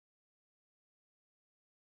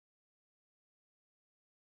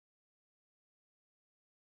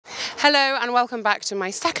Hello and welcome back to my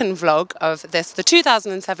second vlog of the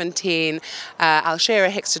 2017 Shira'aa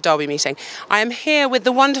Hickstead Derby meeting. I am here with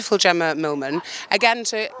the wonderful Gemma Millman, again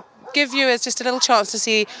to give viewers just a little chance to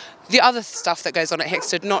see the other stuff that goes on at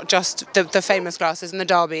Hickstead, not just the famous classes and the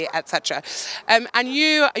Derby, etc. And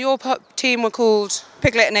your team were called?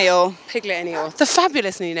 Piglet and Eeyore. Piglet and Eeyore. The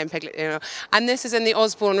fabulously named Piglet and Eeyore. And this is in the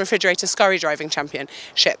Osborne Refrigerator Scurry Driving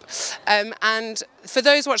Championship. And for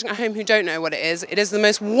those watching at home who don't know what it is the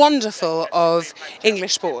most wonderful of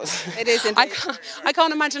English sports. It is indeed. I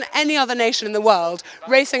can't imagine any other nation in the world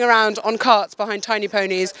racing around on carts behind tiny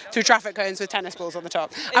ponies through traffic cones with tennis balls on the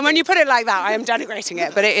top. And when you put it like that, I am denigrating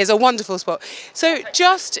it, but it is a wonderful sport. So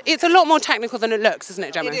it's a lot more technical than it looks, isn't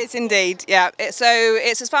it, Gemma? It is indeed, yeah. So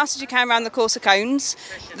it's as fast as you can around the course of cones.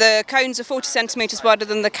 The cones are 40 centimetres wider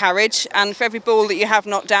than the carriage, and for every ball that you have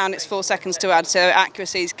knocked down, it's 4 seconds to add, so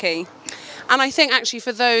accuracy is key. And I think actually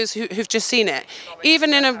for those who've just seen it,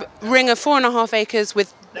 even in a ring of 4.5 acres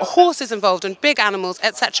with horses involved and big animals,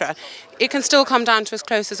 etc., it can still come down to as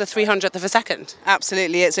close as a 300th of a second.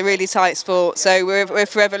 Absolutely, it's a really tight sport, so we're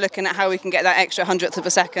forever looking at how we can get that extra 100th of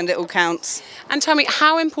a second. It all counts. And tell me,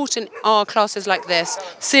 how important are classes like this,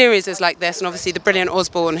 series like this, and obviously the brilliant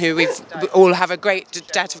Osborne, who we all have a great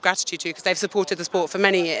debt of gratitude to because they've supported the sport for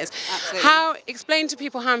many years. Absolutely. Explain to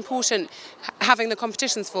people how important having the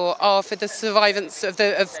competitions for the survivance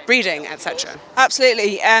of breeding, etc.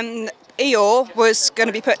 Absolutely. Eeyore was going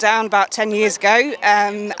to be put down about 10 years ago,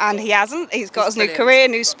 and he hasn't. He's got his new career,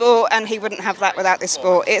 new sport, and he wouldn't have that without this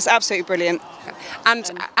sport. It's absolutely brilliant.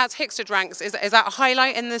 And as Hickstead ranks, is that a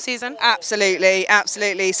highlight in the season? Absolutely,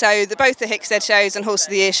 absolutely. So both the Hickstead shows and Horse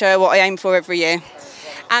of the Year show are what I aim for every year.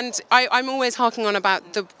 And I'm always harking on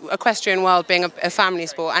about the equestrian world being a family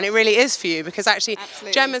sport, and it really is for you because actually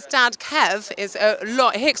Gemma's dad, Kev, is a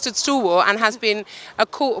Hickstead stalwart and has been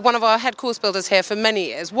one of our head course builders here for many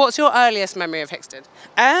years. What's your earliest memory of Hickstead?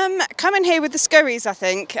 Coming here with the Scurries, I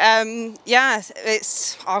think. Yeah,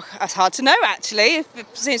 it's hard to know actually. It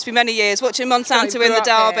seems to be many years. Watching Monsanto in the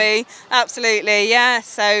Derby, absolutely, yeah.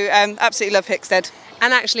 So absolutely love Hickstead.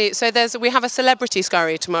 And actually, so we have a celebrity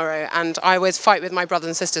scurry tomorrow, and I always fight with my brothers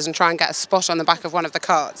and sisters and try and get a spot on the back of one of the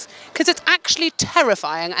carts because it's actually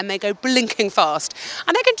terrifying, and they go blinking fast,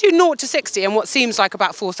 and they can do 0 to 60 in what seems like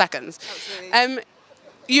about 4 seconds. Absolutely.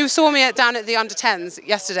 You saw me down at the under-10s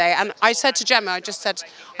yesterday, and I said to Gemma, I just said,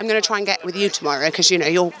 I'm going to try and get with you tomorrow because, you know,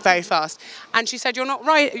 you're very fast. And she said, you're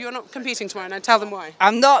not competing tomorrow, and I tell them why.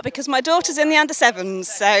 I'm not, because my daughter's in the under-7s,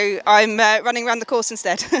 so I'm running around the course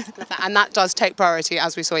instead. And that does take priority,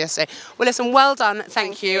 as we saw yesterday. Well, listen, well done,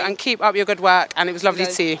 thank you, and keep up your good work, and it was lovely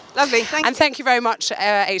to see you. Lovely, thank you. And thank you very much,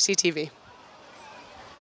 HCTV.